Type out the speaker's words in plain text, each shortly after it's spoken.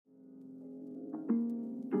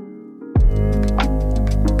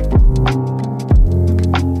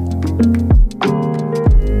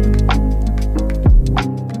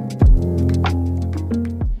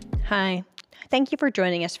Hi, thank you for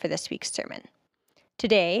joining us for this week's sermon.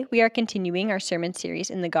 Today, we are continuing our sermon series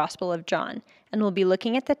in the Gospel of John, and we'll be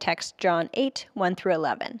looking at the text John 8, 1 through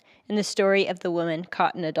 11, in the story of the woman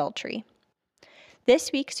caught in adultery.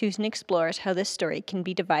 This week, Susan explores how this story can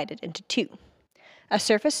be divided into two: a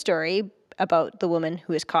surface story about the woman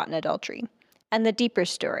who is caught in adultery, and the deeper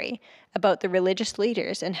story about the religious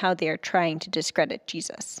leaders and how they are trying to discredit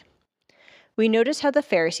Jesus. We notice how the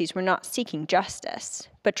Pharisees were not seeking justice,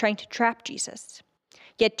 but trying to trap Jesus.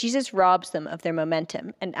 Yet Jesus robs them of their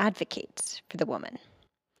momentum and advocates for the woman.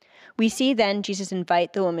 We see then Jesus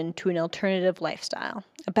invite the woman to an alternative lifestyle,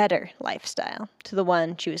 a better lifestyle, to the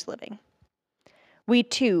one she was living. We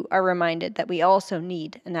too are reminded that we also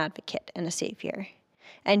need an advocate and a savior.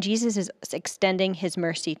 And Jesus is extending his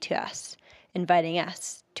mercy to us, inviting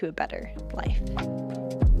us to a better life.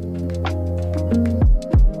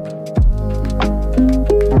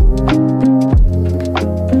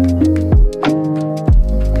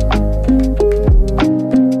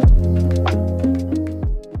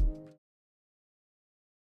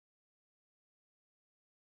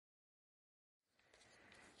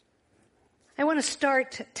 I want to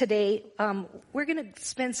start today. We're going to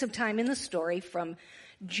spend some time in the story from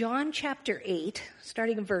John chapter 8,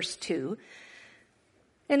 starting in verse 2.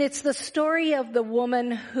 And it's the story of the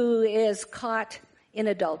woman who is caught in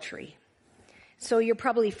adultery. So you're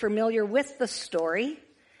probably familiar with the story,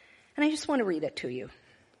 and I just want to read it to you.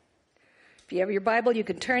 If you have your Bible, you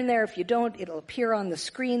can turn there. If you don't, it'll appear on the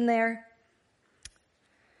screen there.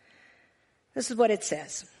 This is what it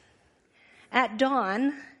says. At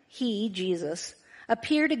dawn, he, Jesus,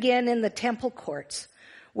 appeared again in the temple courts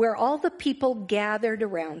where all the people gathered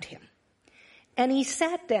around him. And he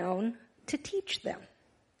sat down to teach them.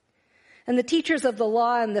 And the teachers of the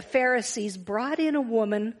law and the Pharisees brought in a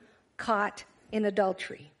woman caught in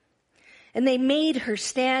adultery. And they made her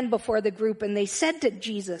stand before the group, and they said to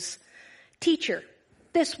Jesus, "Teacher,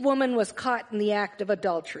 this woman was caught in the act of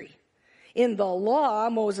adultery. In the law,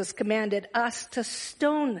 Moses commanded us to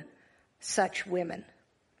stone such women.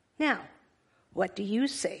 Now, what do you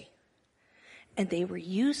say?" And they were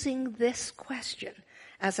using this question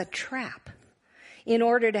as a trap in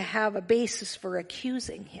order to have a basis for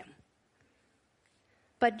accusing him.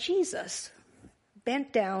 But Jesus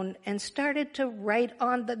bent down and started to write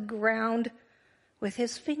on the ground with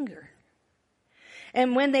his finger.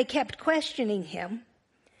 And when they kept questioning him,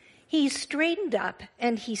 he straightened up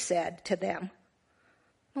and he said to them,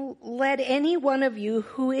 "Let any one of you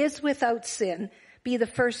who is without sin be the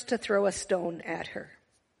first to throw a stone at her."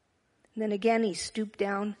 And then again he stooped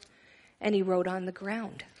down and he wrote on the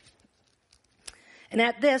ground. And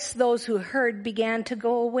at this, those who heard began to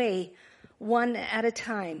go away, one at a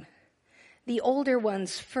time, the older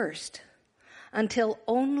ones first, until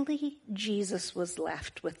only Jesus was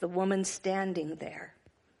left with the woman standing there.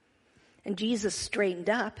 And Jesus straightened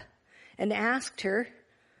up and asked her,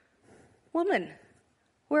 "Woman,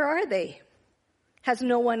 where are they? Has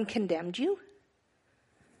no one condemned you?"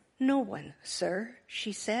 "No one, sir,"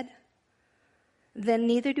 she said. "Then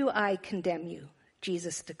neither do I condemn you,"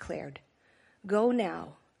 Jesus declared. "Go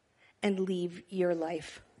now and leave your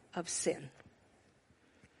life of sin."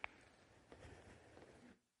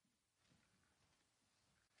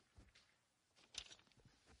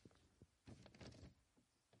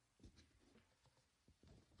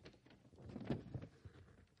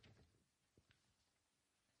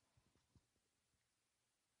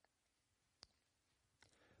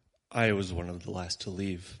 I was one of the last to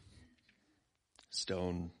leave.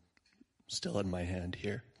 Stone still in my hand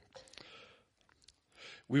here.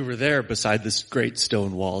 We were there beside the great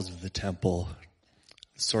stone walls of the temple,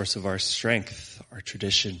 the source of our strength, our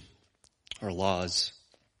tradition, our laws.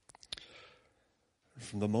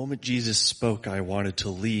 From the moment Jesus spoke, I wanted to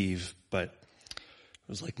leave, but it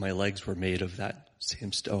was like my legs were made of that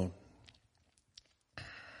same stone.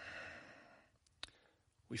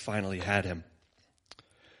 We finally had him.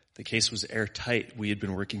 The case was airtight. We had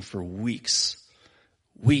been working for weeks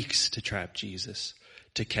to trap Jesus,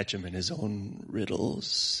 to catch him in his own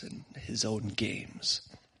riddles and his own games.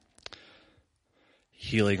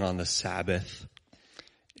 Healing on the Sabbath,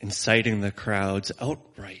 inciting the crowds,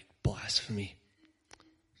 outright blasphemy.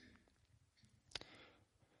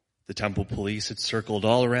 The temple police had circled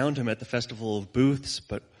all around him at the Festival of Booths,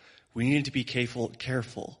 but we needed to be careful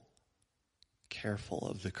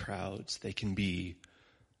of the crowds. They can be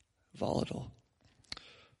volatile,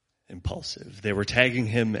 impulsive. They were tagging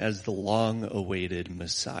him as the long-awaited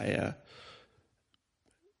Messiah.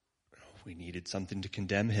 We needed something to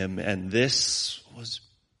condemn him, and this was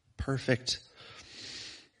perfect.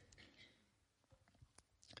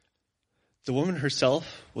 The woman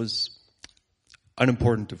herself was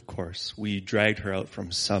unimportant, of course. We dragged her out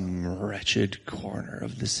from some wretched corner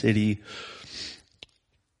of the city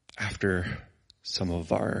after some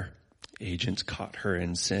of our agents caught her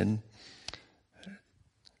in sin.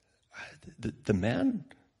 The man?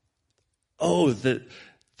 Oh, the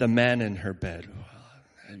man in her bed.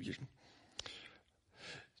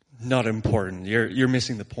 Not important. You're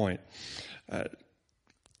missing the point. The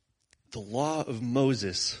law of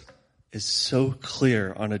Moses is so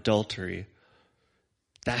clear on adultery.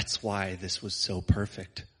 That's why this was so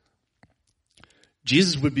perfect.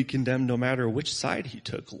 Jesus would be condemned no matter which side he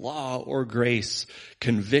took, law or grace,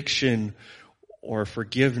 conviction or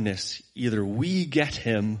forgiveness. Either we get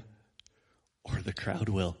him or the crowd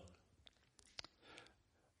will.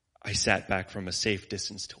 I sat back from a safe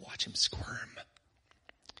distance to watch him squirm.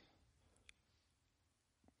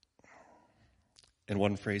 In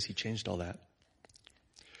one phrase, he changed all that.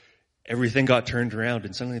 Everything got turned around,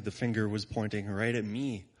 and suddenly the finger was pointing right at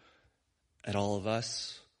me, at all of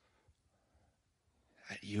us,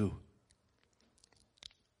 at you.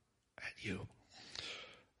 At you.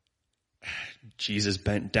 Jesus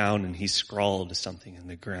bent down and he scrawled something in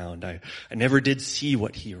the ground. I never did see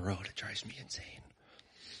what he wrote. It drives me insane.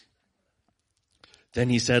 Then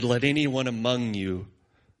he said, "Let anyone among you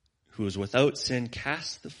who is without sin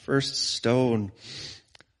cast the first stone."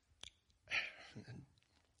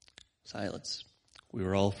 Silence. We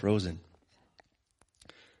were all frozen.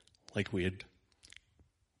 Like we had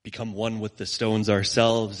become one with the stones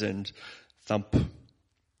ourselves, and thump,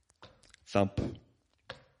 thump,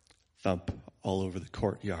 thump all over the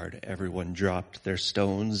courtyard. Everyone dropped their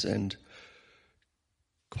stones and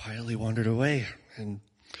quietly wandered away, and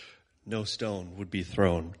no stone would be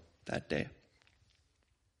thrown that day.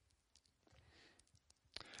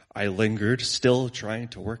 I lingered, still trying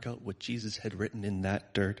to work out what Jesus had written in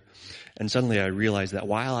that dirt. And suddenly I realized that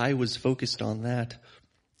while I was focused on that,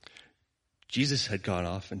 Jesus had gone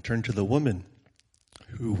off and turned to the woman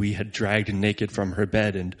who we had dragged naked from her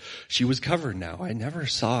bed, and she was covered now. I never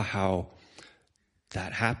saw how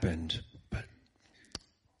that happened, but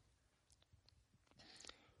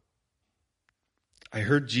I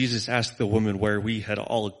heard Jesus ask the woman where we had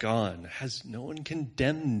all gone. "Has no one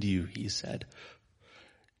condemned you?" he said.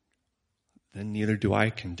 "Then neither do I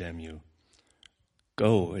condemn you.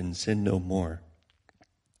 Go and sin no more."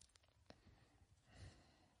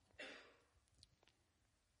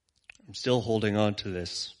 I'm still holding on to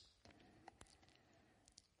this.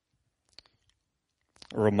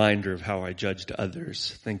 A reminder of how I judged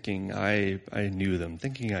others, thinking I knew them,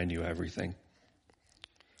 thinking I knew everything,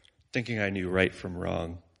 thinking I knew right from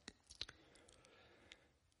wrong.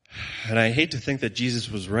 And I hate to think that Jesus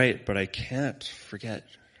was right, but I can't forget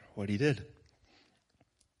what he did.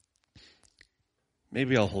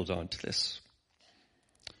 Maybe I'll hold on to this.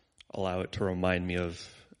 Allow it to remind me of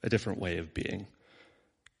a different way of being.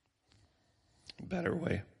 A better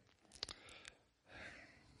way.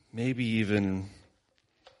 Maybe even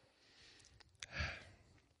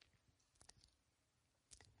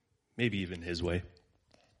his way.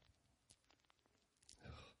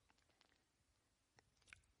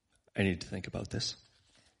 I need to think about this.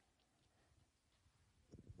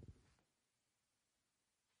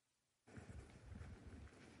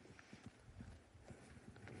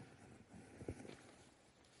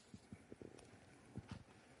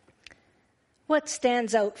 What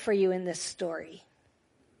stands out for you in this story?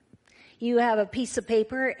 You have a piece of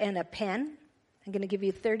paper and a pen. I'm going to give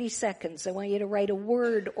you 30 seconds. I want you to write a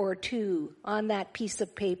word or two on that piece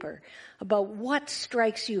of paper about what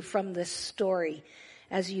strikes you from this story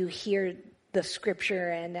as you hear the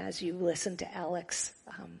scripture and as you listen to Alex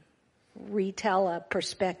retell a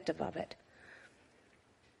perspective of it.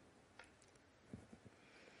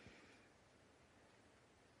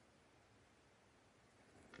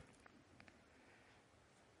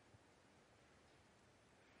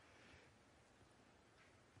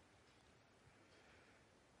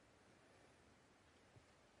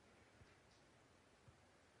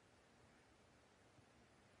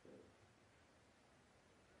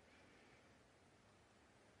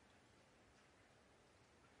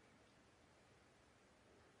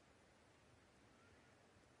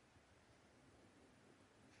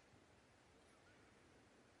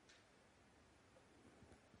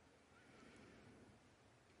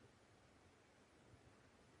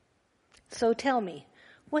 So tell me,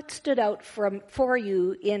 what stood out for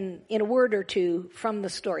you in a word or two from the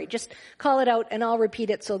story? Just call it out and I'll repeat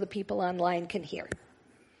it so the people online can hear.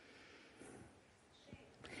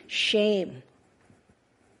 Shame.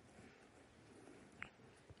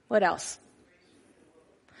 What else?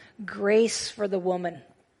 Grace for the woman.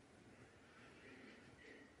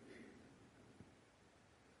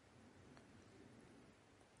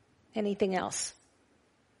 Anything else?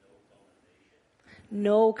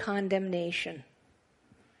 No condemnation.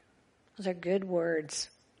 Those are good words.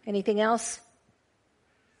 Anything else?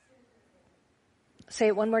 Say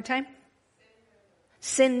it one more time.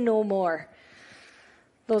 Sin no more.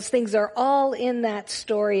 Those things are all in that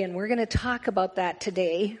story, and we're going to talk about that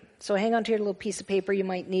today. So hang on to your little piece of paper. You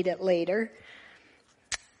might need it later.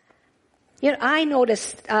 I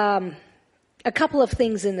noticed a couple of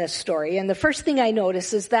things in this story. And the first thing I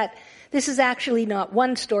noticed is that this is actually not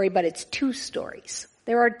one story, but it's two stories.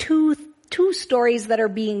 There are two stories that are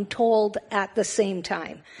being told at the same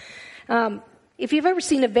time. If you've ever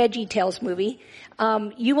seen a VeggieTales movie,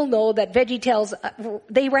 you will know that VeggieTales,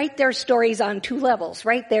 they write their stories on two levels,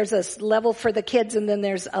 right? There's a level for the kids and then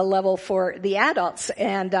there's a level for the adults.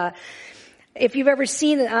 And if you've ever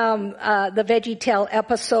seen the VeggieTale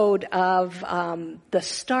episode of the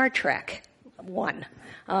Star Trek one,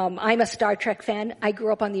 I'm a Star Trek fan. I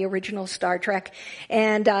grew up on the original Star Trek.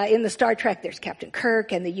 And in the Star Trek, there's Captain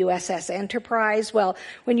Kirk and the USS Enterprise. Well,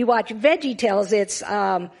 when you watch VeggieTales, it's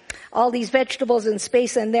all these vegetables in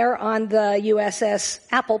space, and they're on the USS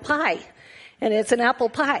Apple Pie. And it's an apple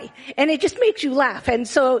pie. And it just makes you laugh. And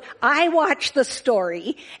so I watch the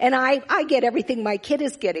story, and I get everything my kid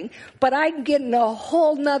is getting, but I'm getting a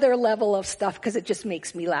whole nother level of stuff because it just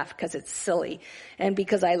makes me laugh because it's silly and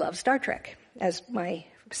because I love Star Trek, as my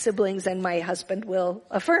siblings and my husband will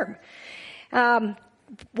affirm.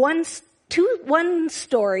 One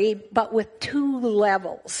story, but with two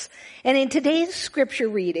levels. And in today's scripture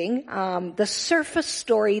reading, the surface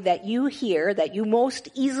story that you hear, that you most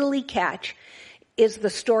easily catch, is the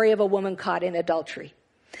story of a woman caught in adultery.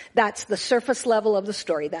 That's the surface level of the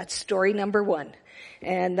story. That's story number one.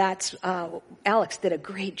 And that's, Alex did a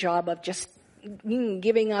great job of just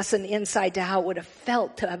giving us an insight to how it would have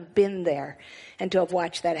felt to have been there and to have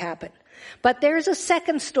watched that happen. But there's a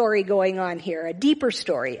second story going on here, a deeper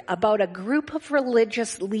story about a group of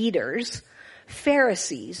religious leaders,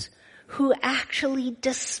 Pharisees, who actually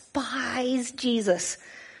despised Jesus.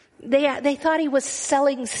 They thought he was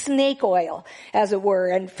selling snake oil, as it were,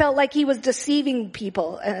 and felt like he was deceiving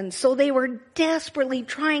people. And so they were desperately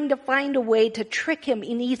trying to find a way to trick him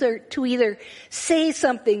in either say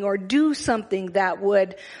something or do something that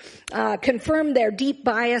would confirm their deep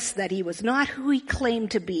bias that he was not who he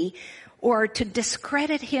claimed to be, or to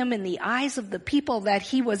discredit him in the eyes of the people that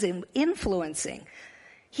he was influencing.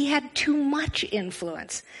 He had too much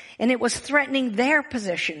influence, and it was threatening their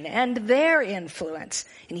position and their influence,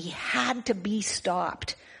 and he had to be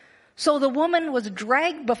stopped. So the woman was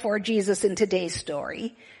dragged before Jesus in today's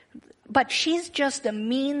story, but she's just a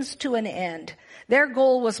means to an end. Their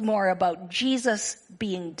goal was more about Jesus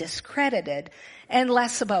being discredited and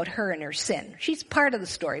less about her and her sin. She's part of the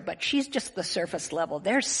story, but she's just the surface level.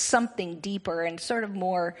 There's something deeper and sort of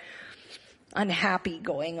more unhappy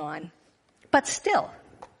going on. But still,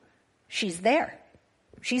 she's there.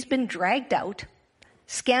 She's been dragged out,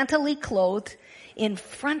 scantily clothed, in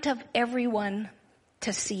front of everyone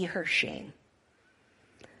to see her shame.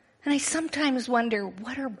 And I sometimes wonder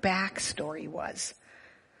what her backstory was.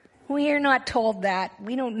 We are not told that.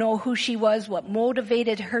 We don't know who she was, what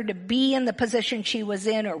motivated her to be in the position she was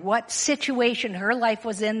in, or what situation her life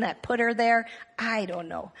was in that put her there. I don't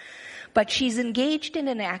know. But she's engaged in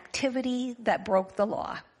an activity that broke the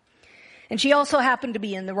law. And she also happened to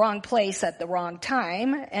be in the wrong place at the wrong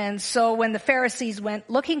time. And so when the Pharisees went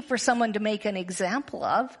looking for someone to make an example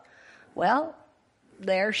of, well,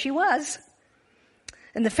 there she was.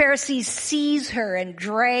 And the Pharisees seize her and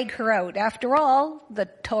drag her out. After all, the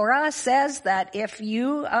Torah says that if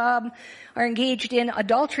you are engaged in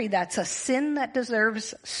adultery, that's a sin that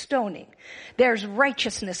deserves stoning. There's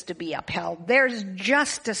righteousness to be upheld. There's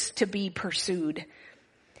justice to be pursued.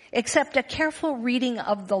 Except a careful reading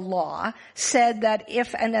of the law said that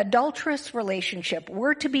if an adulterous relationship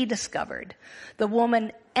were to be discovered, the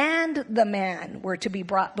woman and the man were to be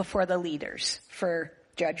brought before the leaders for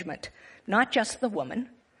judgment, not just the woman.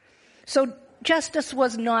 So justice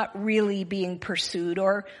was not really being pursued,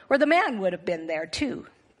 or the man would have been there too.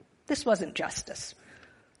 This wasn't justice.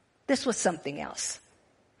 This was something else.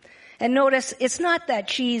 And notice, it's not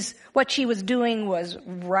that what she was doing was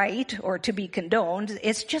right or to be condoned.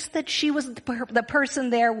 It's just that she was the person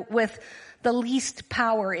there with the least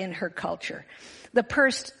power in her culture. The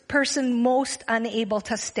person most unable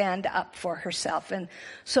to stand up for herself. And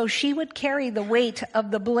so she would carry the weight of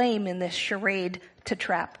the blame in this charade to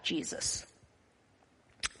trap Jesus.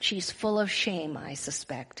 She's full of shame, I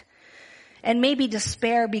suspect. And maybe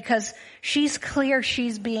despair, because she's clear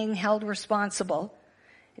she's being held responsible.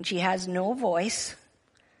 And she has no voice.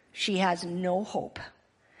 She has no hope.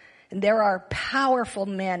 And there are powerful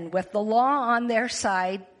men with the law on their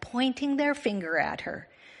side pointing their finger at her.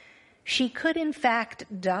 She could in fact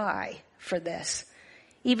die for this,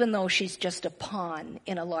 even though she's just a pawn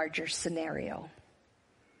in a larger scenario.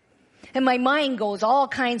 And my mind goes all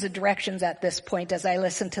kinds of directions at this point as I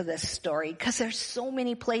listen to this story, because there's so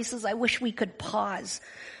many places I wish we could pause.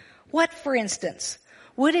 What, for instance,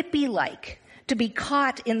 would it be like to be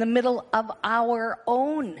caught in the middle of our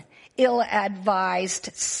own ill-advised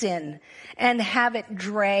sin and have it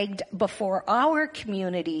dragged before our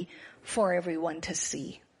community for everyone to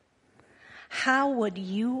see? How would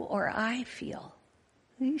you or I feel?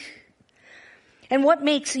 And what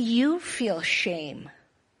makes you feel shame?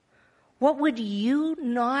 What would you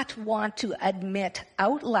not want to admit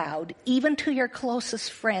out loud, even to your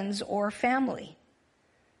closest friends or family?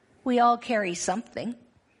 We all carry something.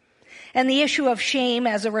 And the issue of shame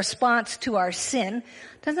as a response to our sin,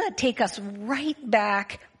 doesn't that take us right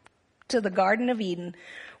back to the Garden of Eden,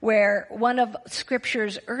 where one of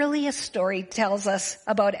Scripture's earliest story tells us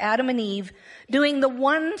about Adam and Eve doing the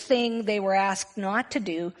one thing they were asked not to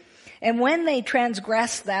do. And when they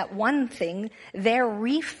transgress that one thing, their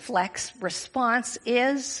reflex response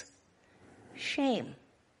is shame.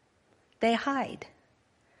 They hide.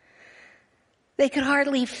 They could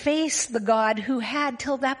hardly face the God who had,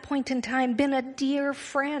 till that point in time, been a dear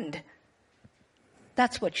friend.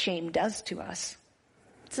 That's what shame does to us.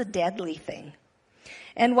 It's a deadly thing.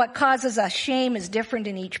 And what causes us shame is different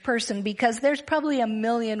in each person, because there's probably a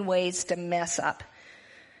million ways to mess up.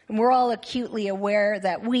 And we're all acutely aware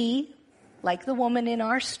that we, like the woman in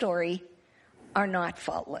our story, are not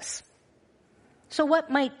faultless. So what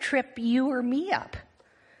might trip you or me up?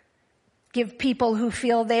 Give people who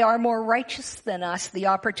feel they are more righteous than us the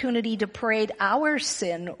opportunity to parade our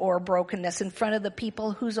sin or brokenness in front of the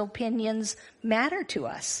people whose opinions matter to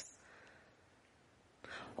us.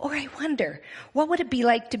 Or I wonder, what would it be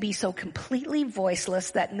like to be so completely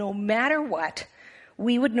voiceless that no matter what,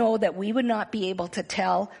 we would know that we would not be able to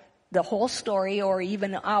tell the whole story or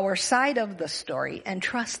even our side of the story and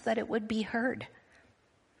trust that it would be heard?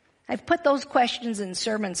 I've put those questions in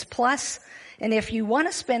Sermons Plus, and if you want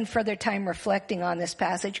to spend further time reflecting on this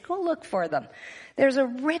passage, go look for them. There's a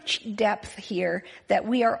rich depth here that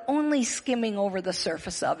we are only skimming over the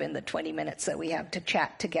surface of in the 20 minutes that we have to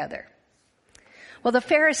chat together. Well, the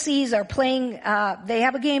Pharisees are playing, they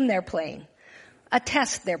have a game they're playing, a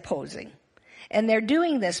test they're posing. And they're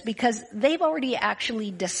doing this because they've already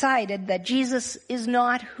actually decided that Jesus is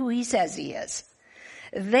not who he says he is.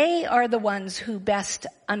 They are the ones who best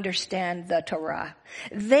understand the Torah.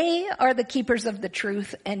 They are the keepers of the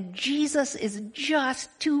truth, and Jesus is just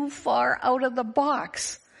too far out of the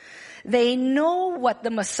box. They know what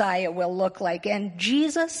the Messiah will look like, and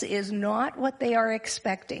Jesus is not what they are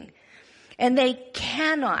expecting. And they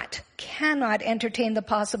cannot entertain the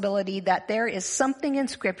possibility that there is something in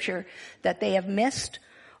Scripture that they have missed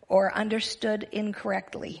or understood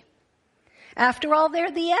incorrectly. After all, they're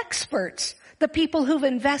the experts, the people who've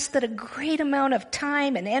invested a great amount of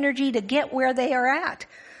time and energy to get where they are at.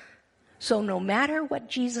 So no matter what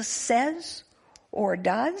Jesus says or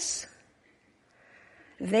does,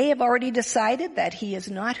 they have already decided that he is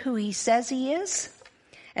not who he says he is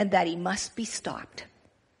and that he must be stopped.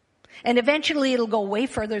 And eventually it'll go way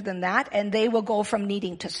further than that, and they will go from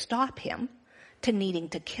needing to stop him to needing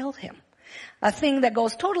to kill him. A thing that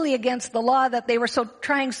goes totally against the law that they were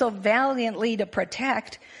trying so valiantly to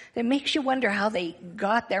protect. It makes you wonder how they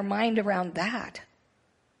got their mind around that.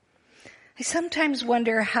 I sometimes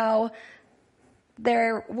wonder how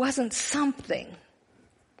there wasn't something,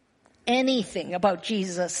 anything about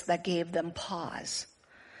Jesus that gave them pause,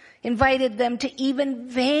 invited them to even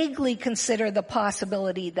vaguely consider the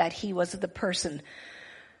possibility that he was the person,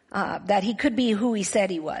 that he could be who he said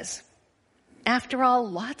he was. After all,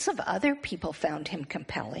 lots of other people found him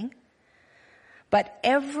compelling. But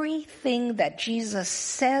everything that Jesus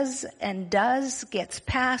says and does gets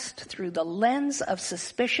passed through the lens of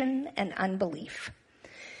suspicion and unbelief.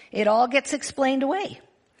 It all gets explained away.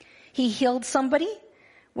 He healed somebody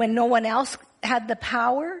when no one else had the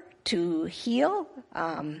power to heal.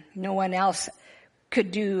 No one else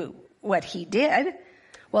could do what he did.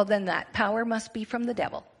 Well, then that power must be from the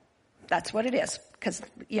devil. That's what it is. Because,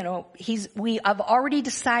 we have already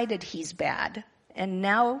decided he's bad. And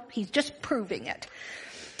now he's just proving it.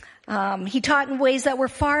 He taught in ways that were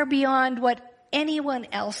far beyond what anyone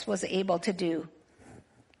else was able to do.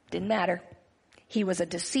 Didn't matter. He was a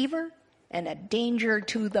deceiver and a danger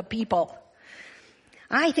to the people.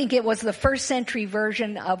 I think it was the first century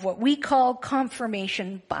version of what we call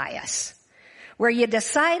confirmation bias, where you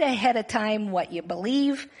decide ahead of time what you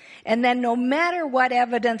believe, and then no matter what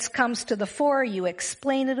evidence comes to the fore, you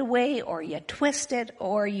explain it away, or you twist it,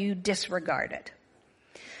 or you disregard it.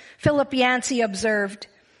 Philip Yancey observed,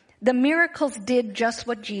 "The miracles did just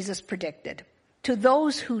what Jesus predicted. To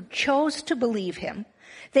those who chose to believe him,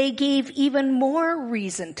 they gave even more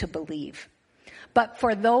reason to believe. But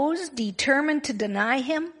for those determined to deny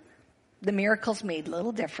him, the miracles made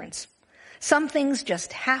little difference. Some things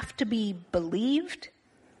just have to be believed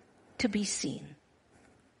to be seen."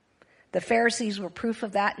 The Pharisees were proof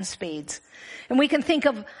of that in spades. And we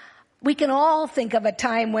can all think of a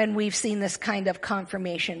time when we've seen this kind of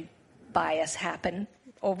confirmation bias happen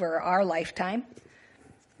over our lifetime,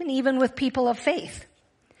 and even with people of faith.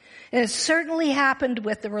 And it certainly happened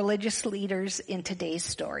with the religious leaders in today's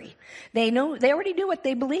story. They already knew what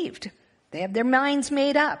they believed. They have their minds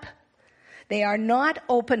made up. They are not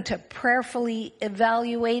open to prayerfully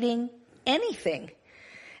evaluating anything.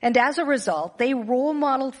 And as a result, they role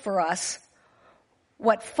modeled for us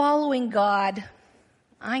what following God,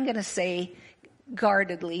 I'm going to say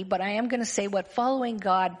guardedly, but I am going to say what following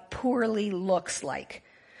God poorly looks like.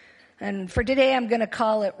 And for today, I'm going to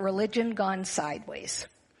call it religion gone sideways.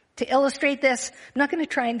 To illustrate this, I'm not going to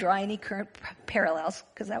try and draw any current parallels,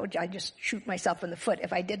 because I'd just shoot myself in the foot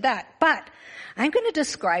if I did that. But I'm going to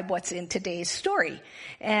describe what's in today's story,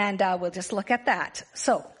 and we'll just look at that.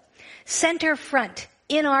 So, center front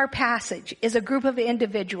in our passage is a group of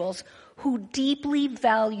individuals who deeply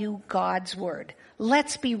value God's word.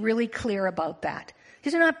 Let's be really clear about that.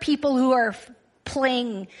 These are not people who are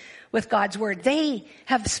playing with God's word. They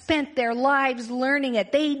have spent their lives learning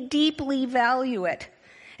it. They deeply value it.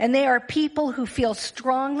 And they are people who feel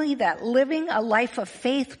strongly that living a life of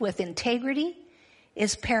faith with integrity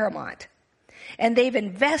is paramount. And they've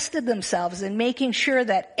invested themselves in making sure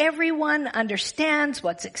that everyone understands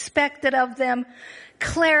what's expected of them,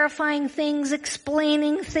 clarifying things,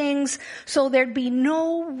 explaining things, so there'd be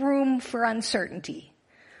no room for uncertainty.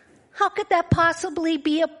 How could that possibly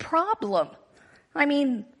be a problem? I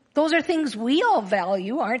mean, those are things we all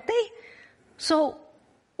value, aren't they? So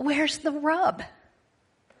where's the rub?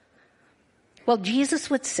 Well, Jesus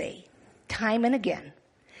would say, time and again,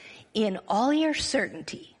 in all your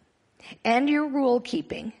certainty and your rule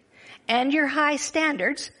keeping and your high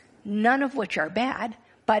standards, none of which are bad,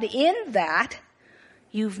 but in that,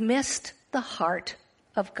 you've missed the heart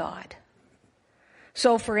of God.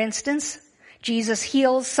 So, for instance, Jesus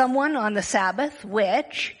heals someone on the Sabbath,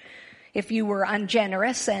 which, if you were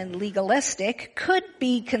ungenerous and legalistic, could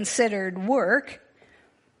be considered work.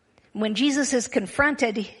 When Jesus is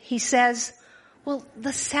confronted, he says, well,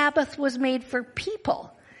 the Sabbath was made for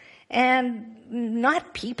people, and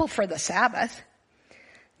not people for the Sabbath.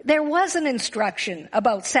 There was an instruction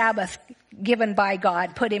about Sabbath given by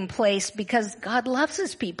God, put in place because God loves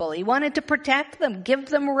his people. He wanted to protect them, give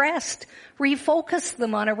them rest, refocus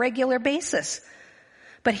them on a regular basis.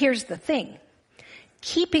 But here's the thing.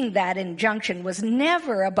 Keeping that injunction was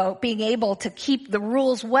never about being able to keep the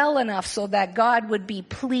rules well enough so that God would be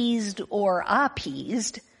pleased or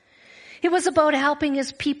appeased. It was about helping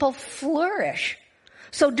his people flourish.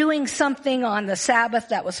 So doing something on the Sabbath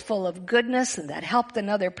that was full of goodness and that helped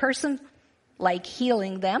another person, like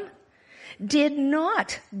healing them, did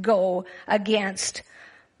not go against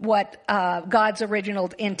what God's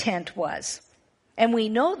original intent was. And we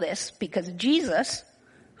know this because Jesus,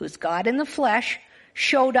 who's God in the flesh,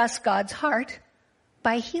 showed us God's heart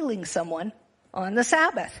by healing someone on the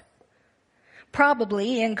Sabbath.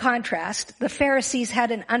 Probably, in contrast, the Pharisees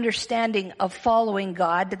had an understanding of following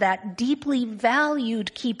God that deeply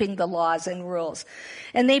valued keeping the laws and rules.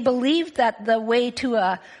 And they believed that the way to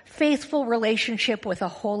a faithful relationship with a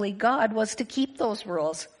holy God was to keep those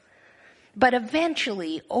rules. But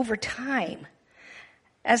eventually, over time,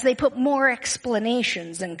 as they put more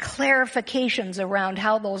explanations and clarifications around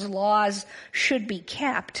how those laws should be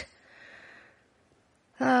kept,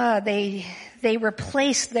 they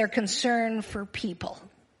replaced their concern for people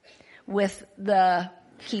with the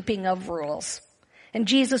keeping of rules. And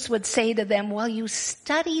Jesus would say to them, well, you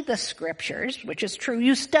study the scriptures, which is true.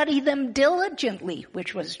 You study them diligently,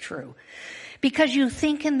 which was true, because you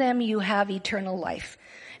think in them you have eternal life.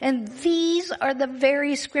 And these are the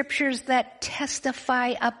very scriptures that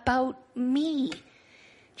testify about me.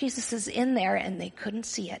 Jesus is in there and they couldn't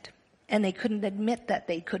see it. And they couldn't admit that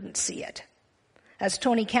they couldn't see it. As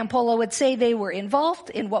Tony Campolo would say, they were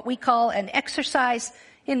involved in what we call an exercise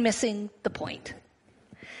in missing the point.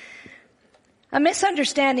 A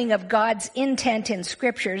misunderstanding of God's intent in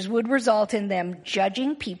scriptures would result in them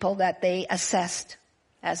judging people that they assessed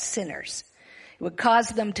as sinners. It would cause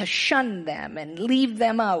them to shun them and leave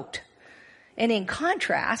them out. And in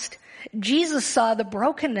contrast, Jesus saw the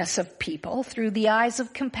brokenness of people through the eyes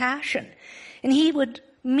of compassion. And he would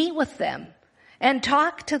meet with them and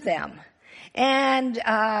talk to them. And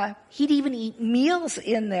he'd even eat meals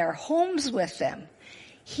in their homes with them.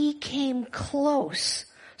 He came close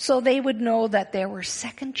so they would know that there were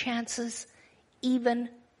second chances even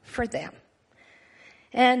for them.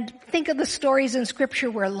 And think of the stories in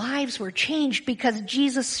Scripture where lives were changed because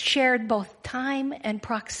Jesus shared both time and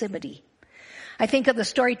proximity. I think of the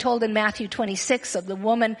story told in Matthew 26 of the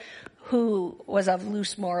woman who was of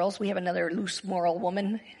loose morals. We have another loose moral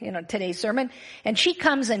woman in today's sermon. And she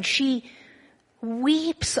comes and she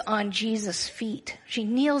weeps on Jesus' feet. She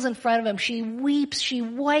kneels in front of him. She weeps. She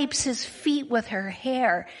wipes his feet with her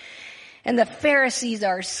hair. And the Pharisees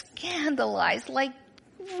are scandalized. Like,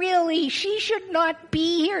 really? She should not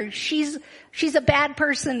be here. She's a bad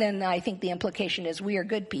person. And I think the implication is we are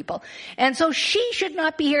good people. And so she should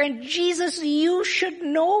not be here. And Jesus, you should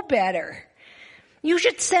know better. You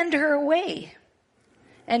should send her away.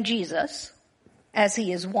 And Jesus, as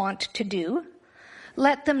he is wont to do,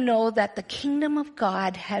 let them know that the kingdom of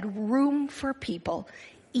God had room for people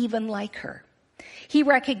even like her. He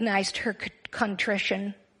recognized her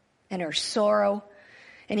contrition and her sorrow,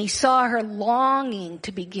 and he saw her longing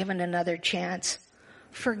to be given another chance,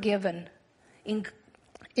 forgiven,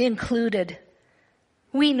 included.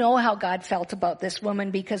 We know how God felt about this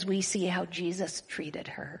woman because we see how Jesus treated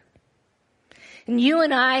her. And you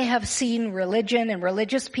and I have seen religion and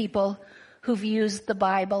religious people who've used the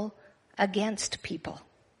Bible against people.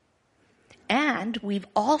 And we've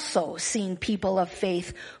also seen people of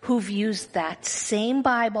faith who've used that same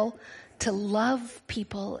Bible to love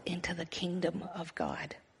people into the kingdom of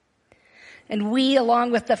God. And we,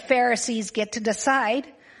 along with the Pharisees, get to decide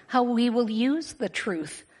how we will use the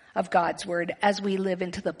truth of God's word as we live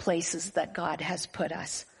into the places that God has put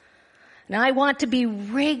us. And I want to be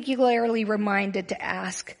regularly reminded to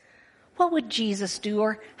ask, what would Jesus do,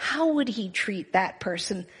 or how would he treat that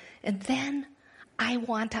person? And then I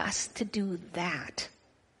want us to do that.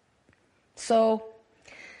 So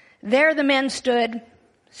there the men stood,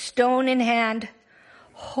 stone in hand,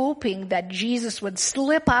 hoping that Jesus would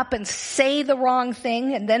slip up and say the wrong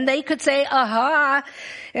thing, and then they could say, aha,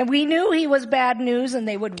 and we knew he was bad news, and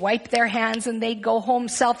they would wipe their hands and they'd go home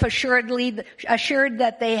self-assured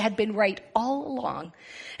that they had been right all along,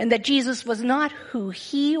 and that Jesus was not who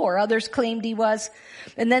he or others claimed he was,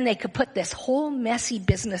 and then they could put this whole messy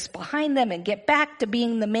business behind them and get back to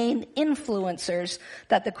being the main influencers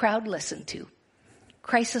that the crowd listened to.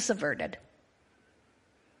 Crisis averted.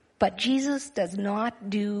 But Jesus does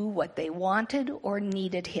not do what they wanted or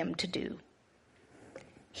needed him to do.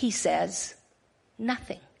 He says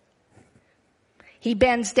nothing. He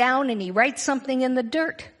bends down and he writes something in the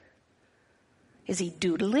dirt. Is he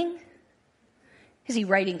doodling? Is he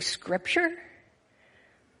writing scripture?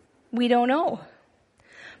 We don't know.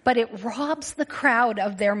 But it robs the crowd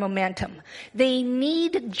of their momentum. They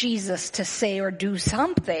need Jesus to say or do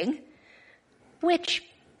something, which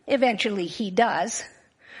eventually he does.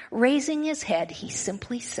 Raising his head, he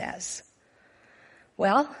simply says,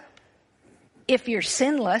 well, if you're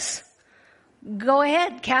sinless, go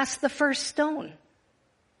ahead, cast the first stone.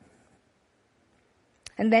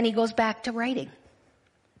 And then he goes back to writing.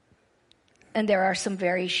 And there are some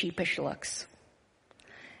very sheepish looks.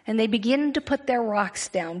 And they begin to put their rocks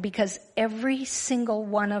down because every single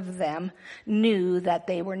one of them knew that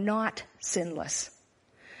they were not sinless.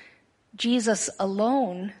 Jesus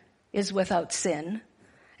alone is without sin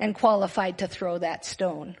and qualified to throw that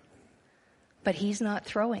stone. But he's not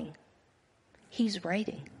throwing. He's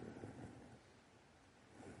writing.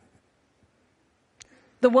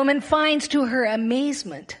 The woman finds to her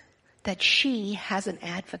amazement that she has an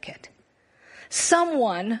advocate.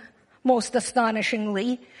 Someone, most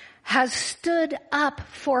astonishingly, has stood up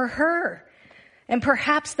for her. And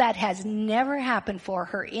perhaps that has never happened for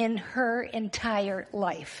her in her entire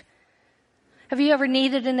life. Have you ever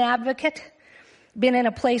needed an advocate? Been in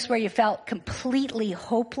a place where you felt completely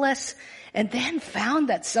hopeless and then found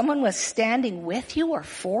that someone was standing with you or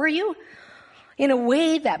for you in a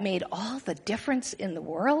way that made all the difference in the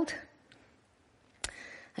world?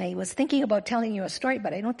 I was thinking about telling you a story,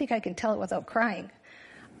 but I don't think I can tell it without crying.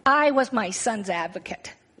 I was my son's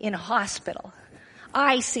advocate in a hospital.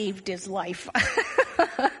 I saved his life.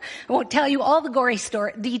 I won't tell you all the gory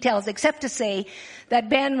details except to say that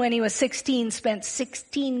Ben, when he was 16, spent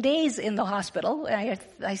 16 days in the hospital.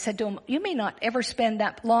 I said to him, you may not ever spend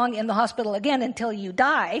that long in the hospital again until you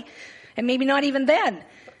die, and maybe not even then.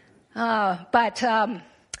 But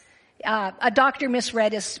A doctor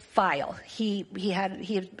misread his file.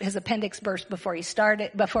 His appendix burst before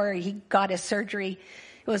he got his surgery.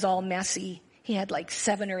 It was all messy. He had like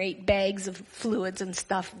 7 or 8 bags of fluids and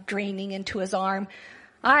stuff draining into his arm.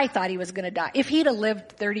 I thought he was going to die. If he'd have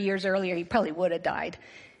lived 30 years earlier, he probably would have died.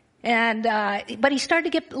 But he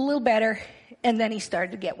started to get a little better, and then he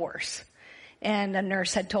started to get worse. And a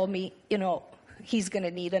nurse had told me, he's going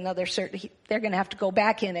to need another surgery. They're going to have to go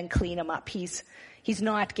back in and clean him up. He's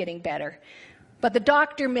not getting better. But the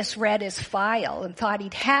doctor misread his file and thought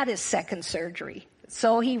he'd had his second surgery.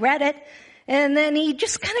 So he read it, and then he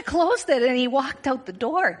just kind of closed it, and he walked out the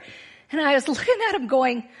door. And I was looking at him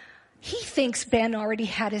going, he thinks Ben already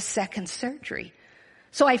had his second surgery.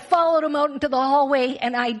 So I followed him out into the hallway,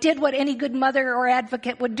 and I did what any good mother or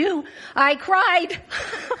advocate would do. I cried.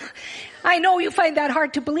 I know you find that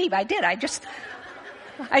hard to believe. I did.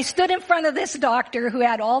 I stood in front of this doctor who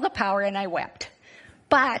had all the power, and I wept.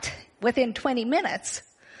 But within 20 minutes,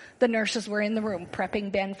 the nurses were in the room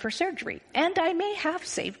prepping Ben for surgery. And I may have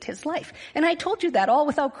saved his life. And I told you that all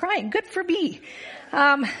without crying. Good for me.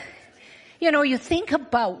 You think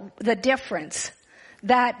about the difference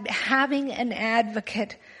that having an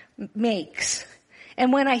advocate makes.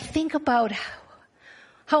 And when I think about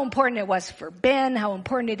how important it was for Ben, how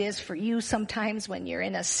important it is for you sometimes when you're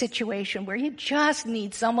in a situation where you just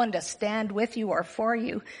need someone to stand with you or for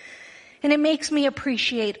you. And it makes me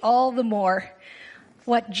appreciate all the more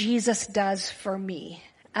what Jesus does for me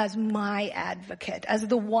as my advocate, as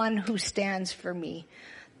the one who stands for me.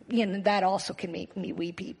 That also can make me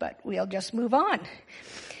weepy, but we'll just move on.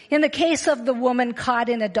 In the case of the woman caught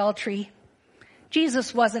in adultery,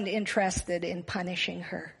 Jesus wasn't interested in punishing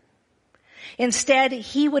her. Instead,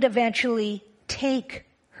 he would eventually take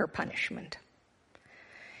her punishment.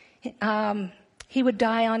 He would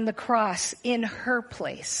die on the cross in her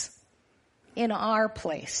place, in our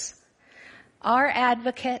place, our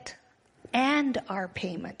advocate and our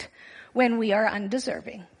payment when we are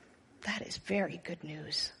undeserving. That is very good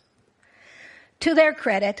news. To their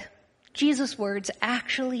credit, Jesus' words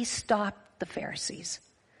actually stopped the Pharisees.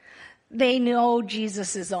 They know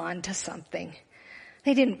Jesus is on to something.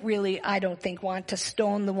 They didn't really, I don't think, want to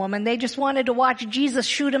stone the woman. They just wanted to watch Jesus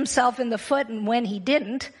shoot himself in the foot, and when he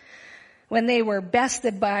didn't, when they were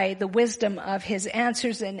bested by the wisdom of his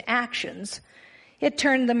answers and actions, it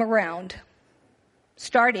turned them around.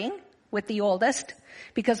 Starting with the oldest,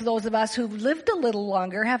 because those of us who've lived a little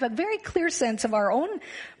longer have a very clear sense of our own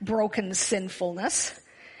broken sinfulness,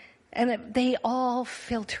 and they all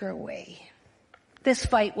filter away. This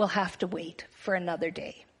fight will have to wait for another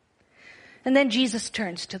day. And then Jesus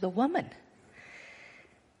turns to the woman,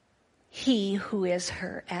 he who is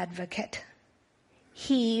her advocate,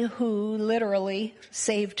 he who literally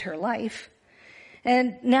saved her life,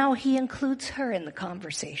 and now he includes her in the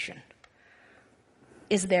conversation.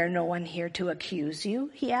 Is there no one here to accuse you?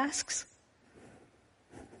 He asks.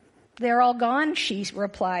 They're all gone, she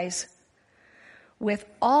replies. With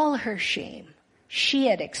all her shame, she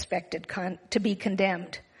had expected to be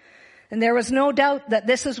condemned. And there was no doubt that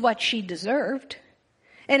this is what she deserved.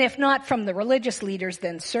 And if not from the religious leaders,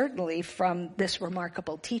 then certainly from this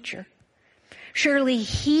remarkable teacher. Surely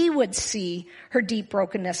he would see her deep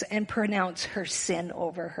brokenness and pronounce her sin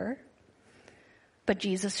over her. But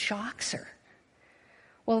Jesus shocks her.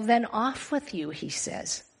 Well, then off with you, he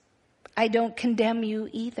says. I don't condemn you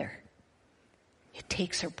either. It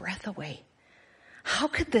takes her breath away. How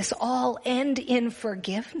could this all end in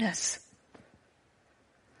forgiveness?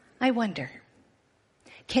 I wonder,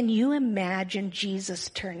 can you imagine Jesus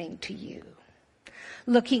turning to you,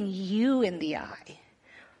 looking you in the eye,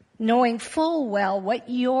 knowing full well what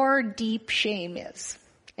your deep shame is,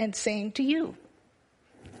 and saying to you,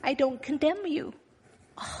 I don't condemn you.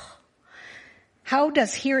 Oh, how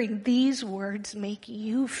does hearing these words make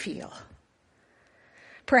you feel?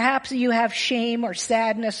 Perhaps you have shame or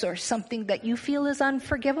sadness or something that you feel is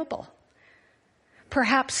unforgivable.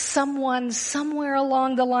 Perhaps someone somewhere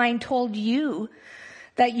along the line told you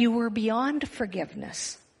that you were beyond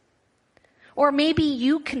forgiveness. Or maybe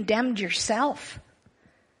you condemned yourself.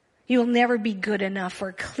 You'll never be good enough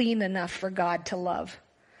or clean enough for God to love.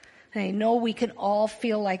 And I know we can all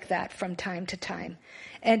feel like that from time to time.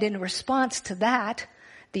 And in response to that,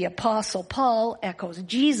 the Apostle Paul echoes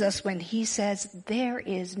Jesus when he says, there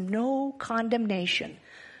is no condemnation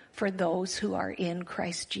for those who are in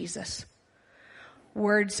Christ Jesus.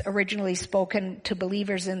 Words originally spoken to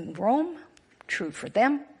believers in Rome, true for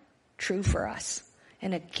them, true for us.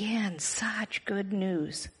 And again, such good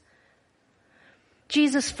news.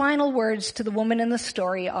 Jesus' final words to the woman in the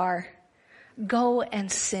story are, go and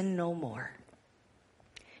sin no more.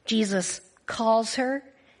 Jesus calls her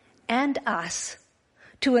and us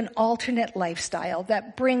to an alternate lifestyle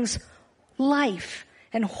that brings life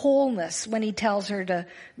and wholeness when he tells her to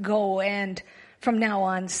go and from now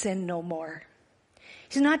on sin no more.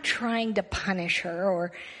 He's not trying to punish her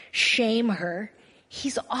or shame her.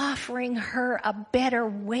 He's offering her a better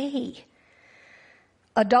way.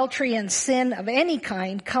 Adultery and sin of any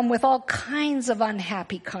kind come with all kinds of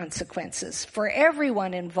unhappy consequences for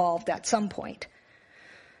everyone involved at some point.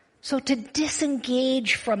 So to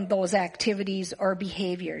disengage from those activities or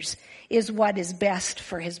behaviors is what is best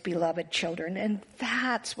for his beloved children. And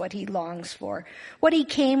that's what he longs for, what he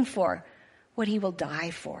came for, what he will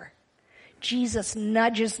die for. Jesus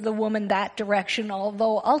nudges the woman that direction,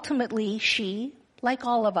 although ultimately she, like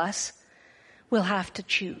all of us, will have to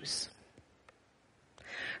choose.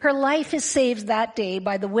 Her life is saved that day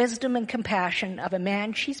by the wisdom and compassion of a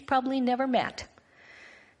man she's probably never met.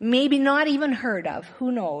 Maybe not even heard of.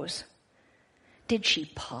 Who knows? Did she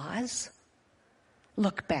pause?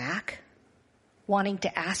 Look back? Wanting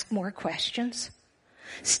to ask more questions?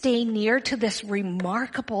 Stay near to this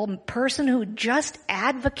remarkable person who just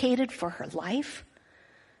advocated for her life?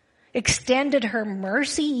 Extended her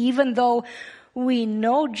mercy even though we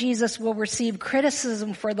know Jesus will receive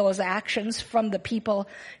criticism for those actions from the people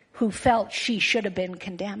who felt she should have been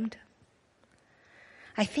condemned?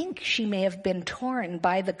 I think she may have been torn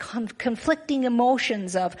by the conflicting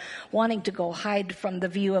emotions of wanting to go hide from the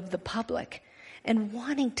view of the public and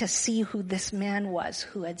wanting to see who this man was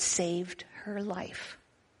who had saved her life.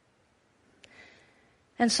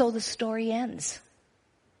 And so the story ends.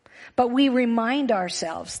 But we remind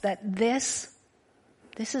ourselves that this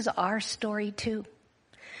is our story too.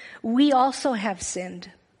 We also have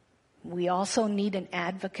sinned. We also need an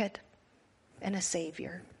advocate and a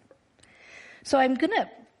savior. So I'm going to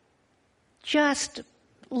just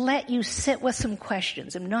let you sit with some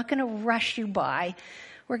questions. I'm not going to rush you by.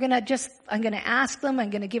 I'm going to ask them.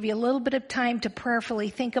 I'm going to give you a little bit of time to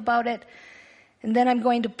prayerfully think about it. And then I'm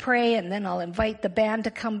going to pray, and then I'll invite the band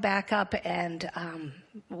to come back up, and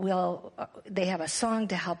they have a song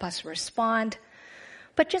to help us respond.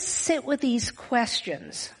 But just sit with these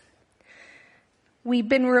questions. We've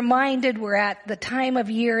been reminded we're at the time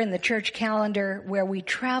of year in the church calendar where we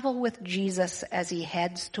travel with Jesus as he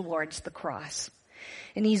heads towards the cross.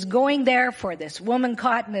 And he's going there for this woman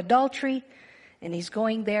caught in adultery, and he's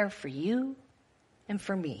going there for you and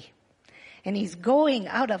for me. And he's going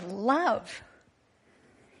out of love.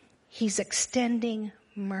 He's extending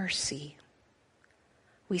mercy.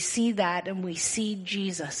 We see that, and we see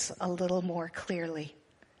Jesus a little more clearly.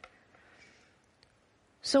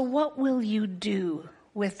 So what will you do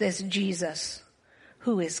with this Jesus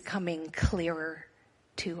who is coming clearer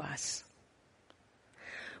to us?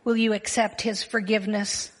 Will you accept his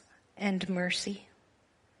forgiveness and mercy?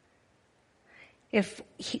 If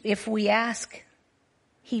we ask,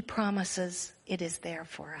 he promises it is there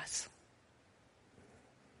for us.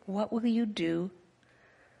 What will you do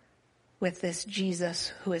with this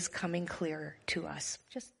Jesus who is coming clearer to us?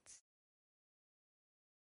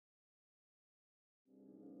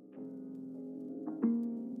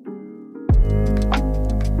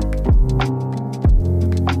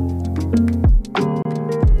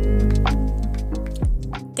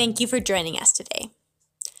 Thank you for joining us today.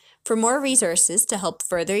 For more resources to help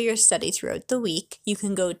further your study throughout the week, you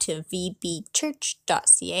can go to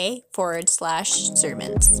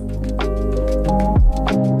vbchurch.ca/sermons.